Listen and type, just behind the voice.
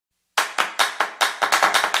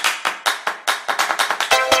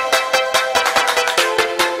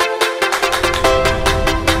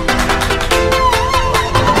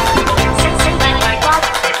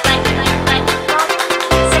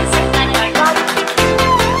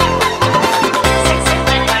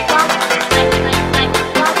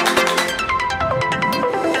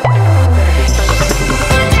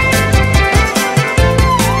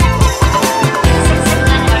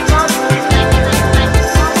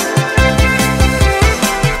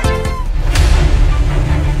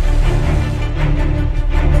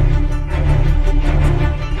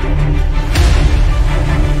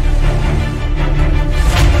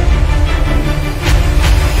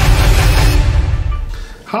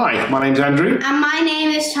Hi, my name's Andrew. And my name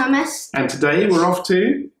is Thomas. And today we're off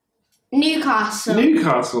to Newcastle.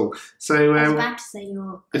 Newcastle. So I was about to say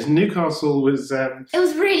York. Newcastle was It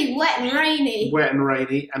was really wet and rainy. wet and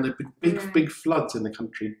rainy, and there'd been big floods in the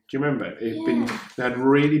country. Do you remember? They had a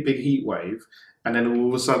really big heat wave, and then all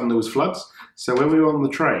of a sudden there was floods. So when we were on the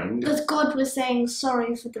train, Because God was saying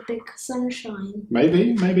sorry for the big sunshine.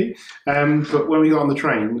 maybe. But when we got on the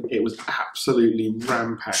train, it was absolutely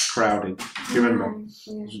ram-packed, crowded. Do you remember?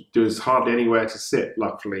 Yeah. There was hardly anywhere to sit.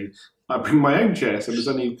 Luckily, I bring my own chair, so there's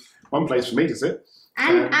only one place for me to sit.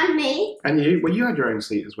 And me. And you, well, you had your own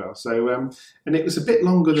seat as well. So, and it was a bit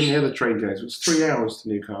longer than the other train journeys. It was 3 hours to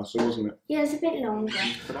Newcastle, wasn't it? Yeah, it was a bit longer.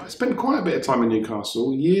 But I spent quite a bit of time in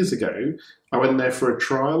Newcastle years ago. I went there for a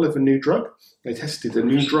trial of a new drug. They tested a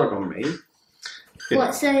new drug on me.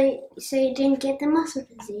 What? So you didn't get the muscle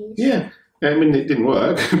disease? Yeah. I mean, it didn't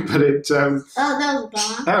work, but it... Oh, that was a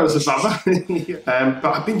bummer. That was a bummer.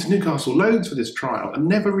 But I've been to Newcastle loads for this trial and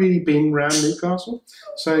never really been around Newcastle.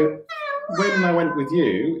 So when I went with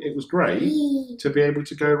you, it was great to be able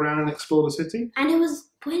to go around and explore the city. And it was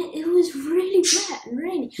really wet and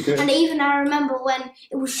rainy. Okay. And even I remember when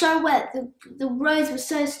it was so wet, the roads were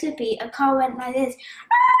so slippy, a car went like this.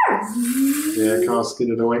 Yeah, car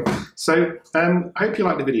skidded away. So I hope you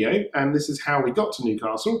liked the video, and this is how we got to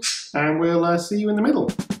Newcastle, and we'll see you in the middle.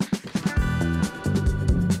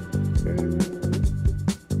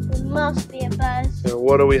 There must be a bus. So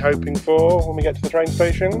what are we hoping for when we get to the train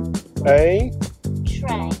station? A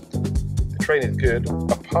Train. The train is good.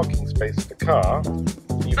 A parking space for the car,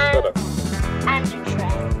 even better. And a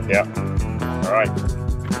train. Yeah. All right.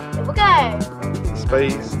 Here we go.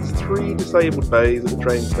 Space. There's 3 disabled bays at the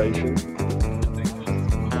train station.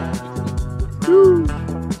 Woo!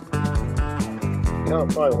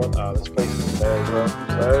 Can't find one. Ah, there's spaces there as well.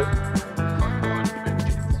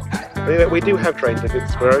 So anyway, we do have train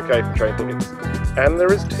tickets. We're okay for train tickets. And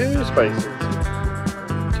there is 2 spaces,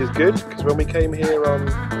 which is good, because when we came here on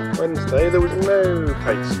Wednesday, there was no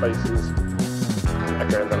paid spaces. I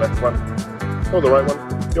go in the left one, or the right one.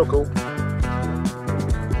 You're cool.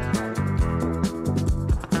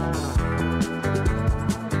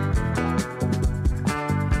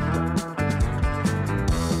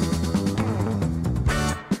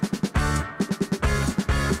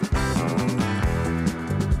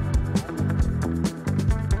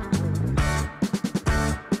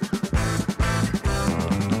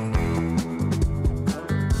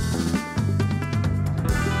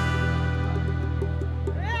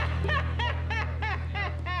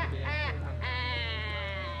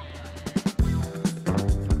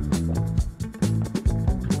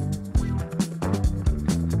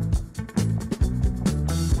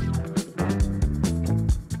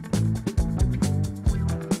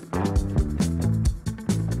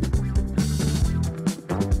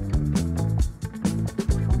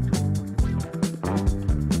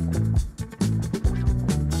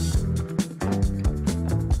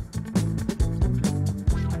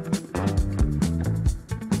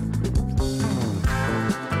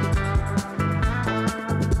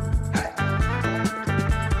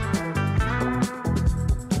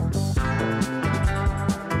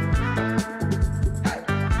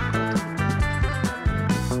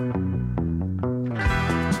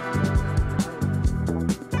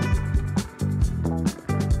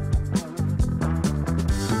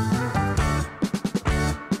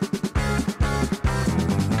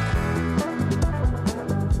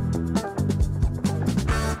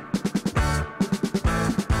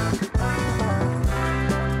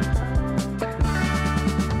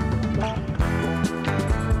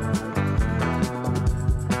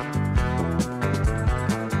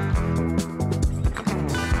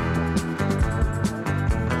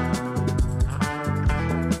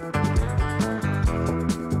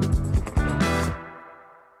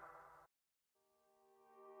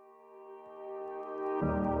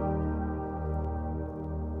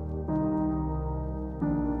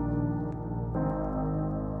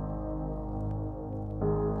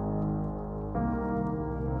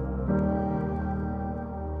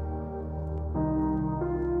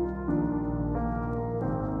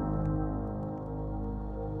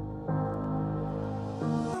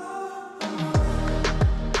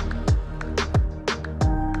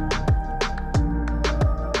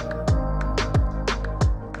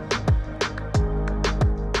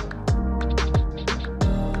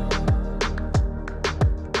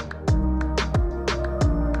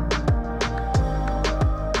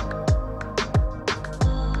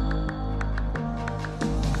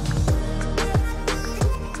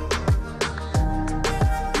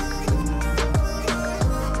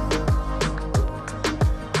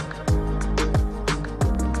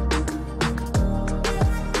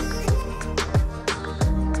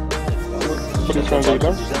 Can do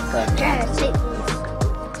them. Yeah,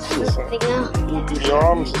 Your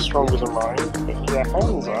arms are stronger than mine, but your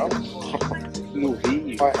hands are.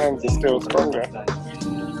 My hands are still stronger.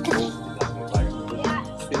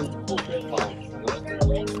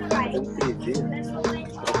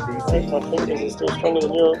 My fingers are still stronger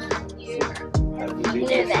than yours. Yeah.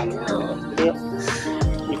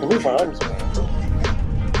 You can move my arms around.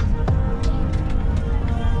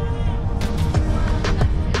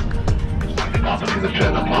 The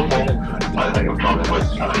train platform. I think of trouble with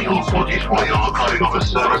your bodies while you're carrying on the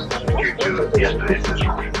service due to yesterday's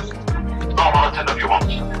disruptions. Normal attend if you want.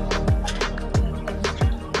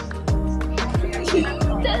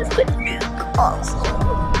 That's the Newcastle.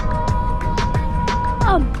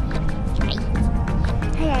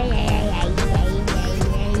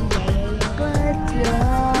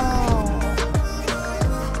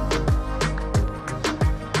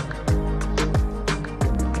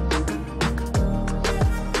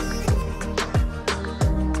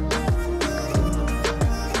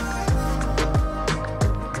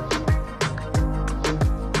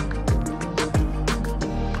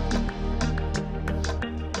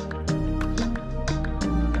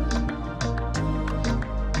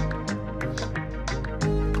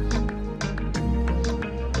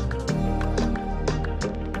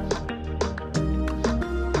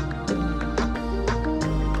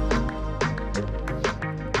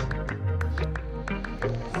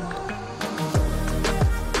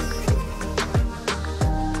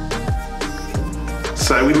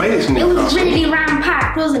 So we made it to Newcastle. It was really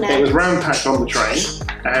ram-packed, wasn't it? It was ram-packed on the train,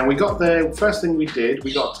 and we got there. First thing we did,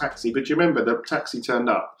 we got a taxi. But do you remember the taxi turned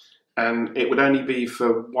up, and it would only be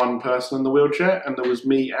for one person in the wheelchair, and there was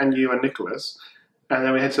me and you and Nicolas, and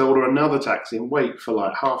then we had to order another taxi and wait for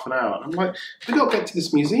like half an hour. And I'm like, we got to get to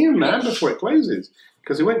this museum, man, before it closes,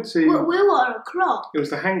 because we went to. We were on a clock. It was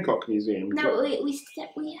the Hancock Museum. No, we stayed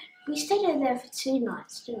over there for 2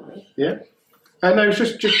 nights, didn't we? Yeah. No, it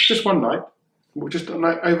was just one night. Just an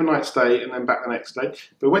overnight stay and then back the next day.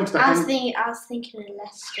 But we went to the. I was thinking of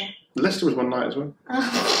Leicester. Leicester was one night as well.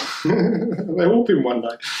 Oh. They've all been one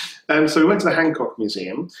night. So we went to the Hancock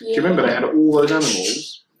Museum. Yeah. Do you remember they had all those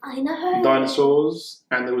animals? I know. Dinosaurs,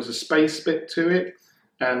 and there was a space bit to it,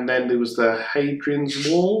 and then there was the Hadrian's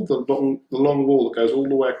Wall, the long wall that goes all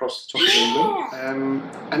the way across the top of England.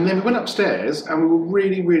 And then we went upstairs, and we were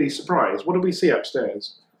really, really surprised. What did we see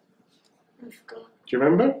upstairs? I forgot. Do you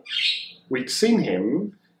remember? We'd seen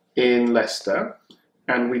him in Leicester,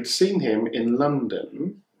 and we'd seen him in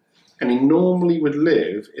London, and he normally would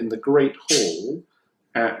live in the Great Hall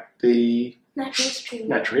at the Natural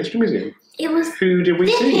History Museum. It was. Who did we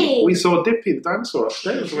Dippy. see? We saw Dippy the dinosaur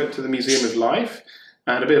upstairs. We went to the Museum of Life,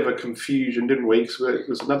 and a bit of a confusion, didn't we? Because it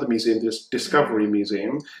was another museum, this Discovery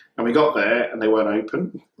Museum, and we got there and they weren't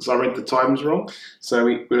open. So I read the times wrong. So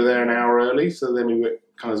we were there an hour early. So then we were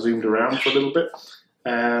kind of zoomed around for a little bit.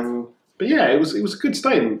 But yeah, it was a good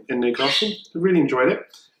stay in Newcastle. I really enjoyed it.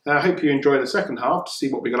 I hope you enjoy the second half to see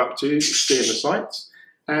what we got up to, seeing the sights,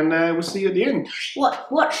 and we'll see you at the end.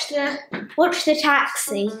 Watch the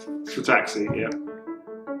taxi. The taxi, yeah.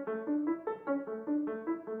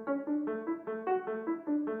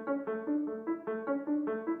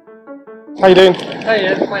 How you doing? Hi,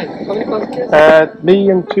 yeah, fine. How many passengers?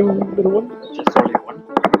 Me and 2 little ones. Just only one.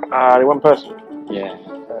 Only one person. Yeah.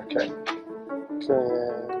 Okay.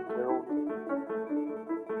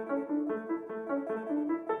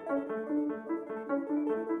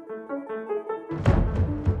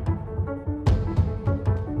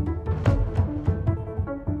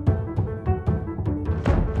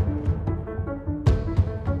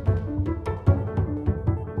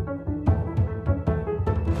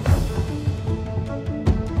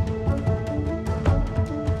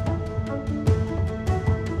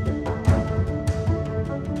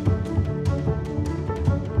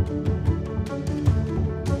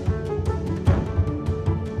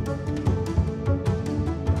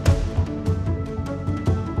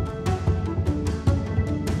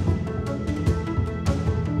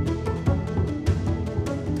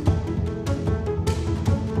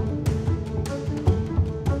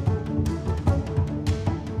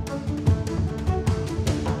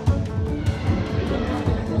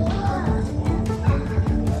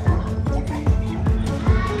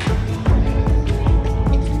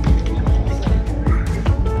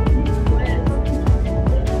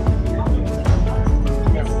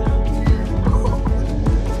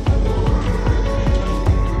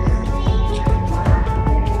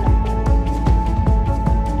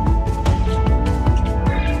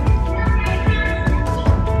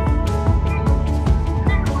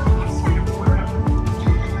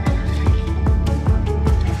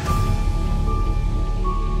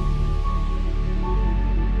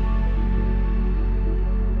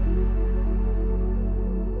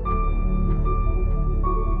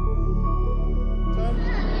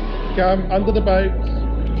 Come under the boat.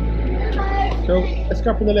 Cool. Let's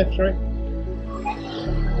go up on the left, shall we?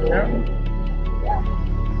 Yeah.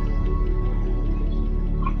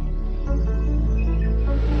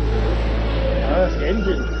 Oh, that's the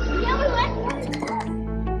engine. Yeah, we went.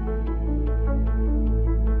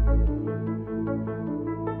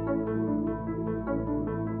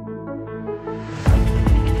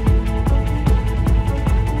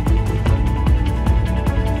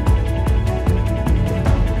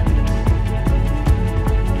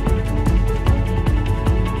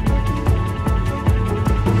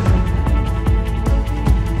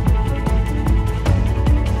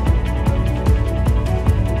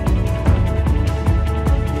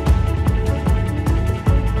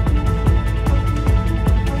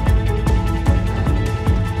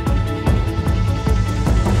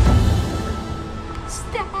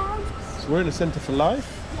 We're in the centre for life,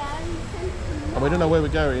 and we don't know where we're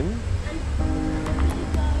going.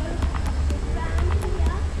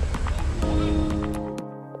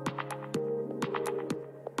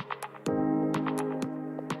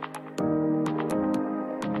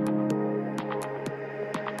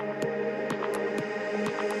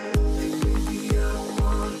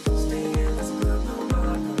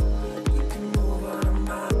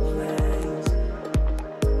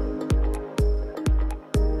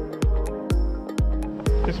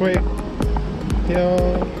 This way. Here.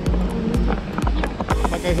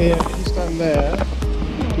 I go here. You stand there.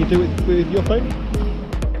 You do it with your phone?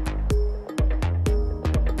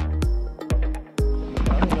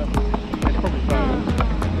 It's probably phone.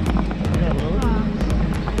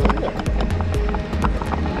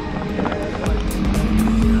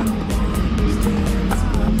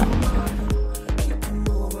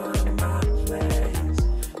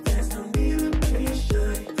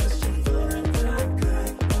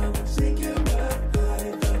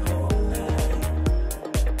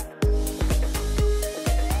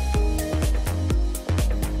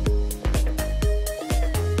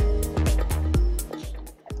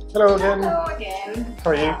 Hello again. Hello again. How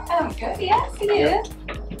are you? I'm good, yes, are you? Yeah.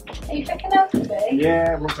 Are you checking out today?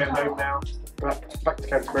 Yeah, we're on my home now. Back to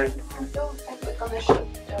Canterbury. I don't think we're going to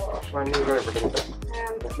shut the door. Shall I move over a little bit?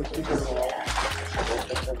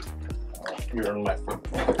 You're on the left one.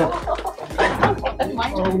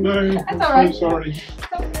 Mind Oh you. no, That's I'm all right. so sorry.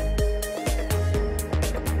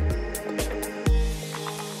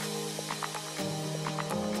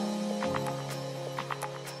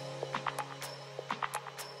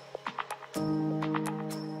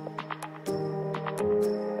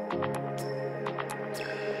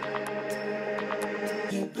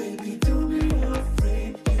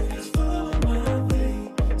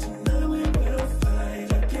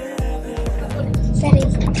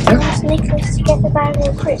 Ask Nicolas to get the bag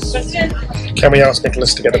of crisps. Can we ask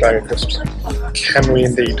Nicolas to get a bag of crisps? Can we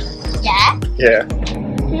indeed? Yeah. Yeah.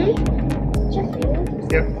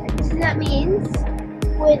 Sheffield. Yep. So that means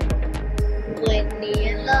we're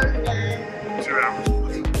near London. 2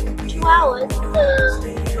 hours. 2 hours.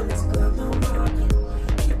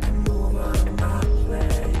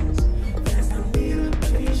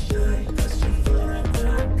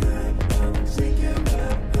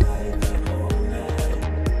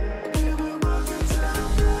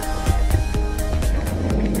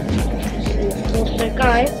 So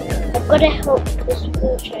guys, I've got to help this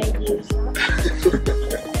wheelchair user.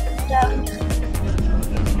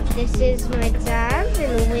 This is my dad in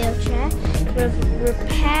a wheelchair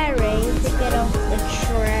repairing to get off the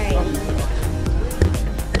train.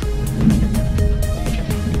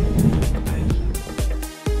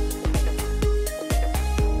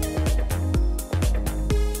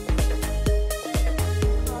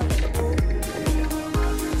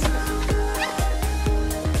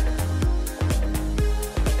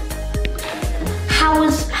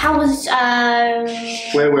 How was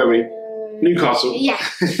Where were we? Newcastle. Yeah.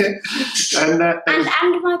 and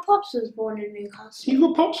my pops was born in Newcastle.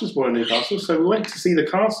 your pops was born in Newcastle, so we went to see the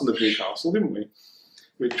castle of Newcastle, didn't we?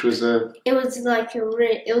 Which was a. It was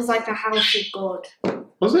like a house of God.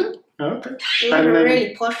 Was it? Oh, okay. It was And a then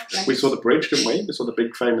really posh place. we saw the bridge, didn't we? We saw the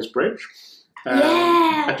big famous bridge.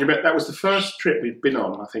 Yeah. And you bet that was the first trip we'd been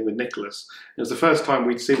on, I think, with Nicolas. It was the first time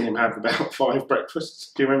we'd seen him have about 5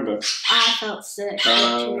 breakfasts. Do you remember? I felt sick.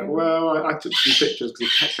 watching it. Well, I took some pictures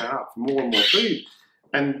because he kept going up for more and more food.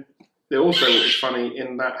 And also, what was funny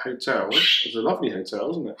in that hotel, it was a lovely hotel,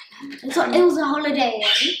 wasn't it? It was a holiday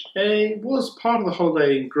inn. It was part of the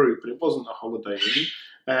Holiday Inn group, but it wasn't a Holiday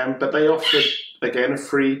Inn. But they offered, again, a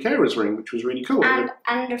free carer's room, which was really cool. And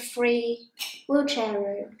a free wheelchair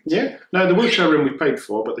room. Yeah. No, the wheelchair room we paid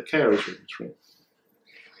for, but the carer's room was free.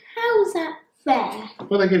 How is that fair?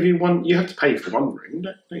 Well, they give you one, you have to pay for one room,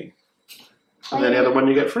 don't you? and then the other one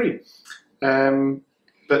you get free.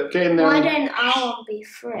 But getting there. Why don't our one be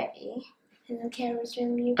free in the carers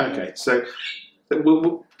room you pay Okay, for? so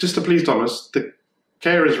just to please Thomas, the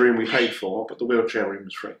carers room we paid for, but the wheelchair room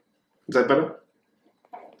was free. Is that better?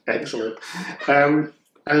 Excellent.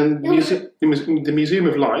 And the Museum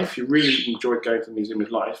of Life, you really enjoyed going to the Museum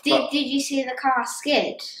of Life. Did you see the car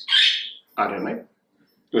skid? I don't know.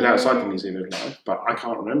 It was outside the Museum of Life, but I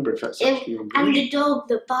can't remember if that's actually on And video. the dog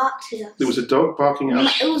that barked at us. There was a dog barking at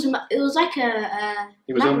us. It was like a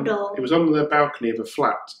It was Labrador. it was on the balcony of a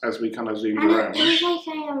flat as we kind of zoomed And around. it was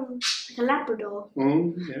like a Labrador.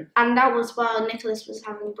 Yeah. And that was while Nicolas was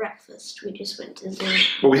having breakfast. We just went to the zoo.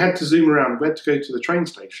 Well, we had to zoom around. We had to go to the train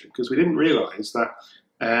station because we didn't realise that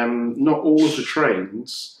not all of the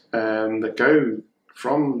trains that go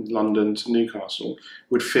from London to Newcastle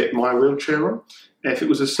would fit my wheelchair on. If it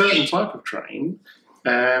was a certain type of train,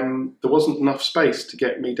 there wasn't enough space to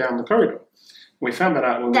get me down the corridor. We found that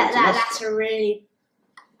out when we went to Leicester. That's a really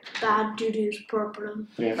bad doo-doo problem.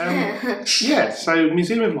 Yeah. Yeah, so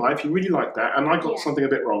Museum of Life, you really liked that, and I got something a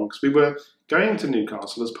bit wrong because we were going to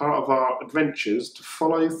Newcastle as part of our adventures to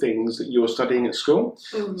follow things that you were studying at school.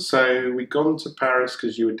 So we'd gone to Paris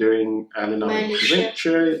because you were doing Leonardo da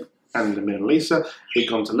Vinci and the Mona Lisa. We'd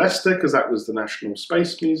gone to Leicester because that was the National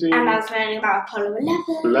Space Museum. And I was learning about Apollo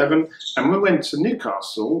 11. And when we went to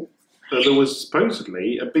Newcastle, there was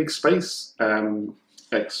supposedly a big space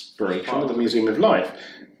exploration at the Museum of Life.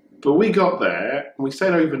 But we got there, and we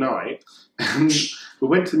stayed overnight, and we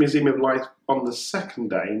went to the Museum of Life on the second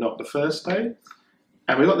day, not the first day.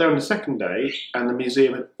 And we got there on the second day, and the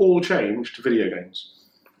museum had all changed to video games.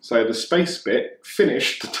 So the space bit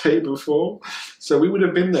finished the day before. So we would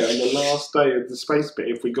have been there on the last day of the space bit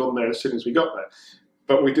if we'd gone there as soon as we got there.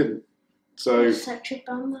 But we didn't. So, It was such a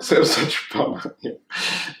bummer. so it was such a bummer.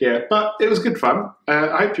 Yeah, but it was good fun.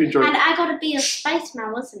 I hope you enjoyed And it. I got to be a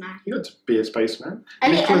spaceman, wasn't I? You got to be a spaceman. At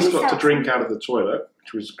Nicolas least got to that- drink out of the toilet,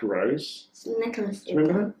 which was gross. So Nicolas did.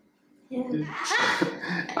 Remember that? Yeah.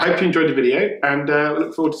 I hope you enjoyed the video, and I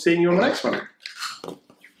look forward to seeing you on the next one.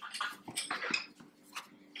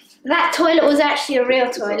 That toilet was actually a real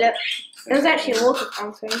toilet. It was actually a water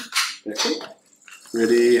fountain.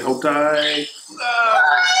 Ready, hold tight.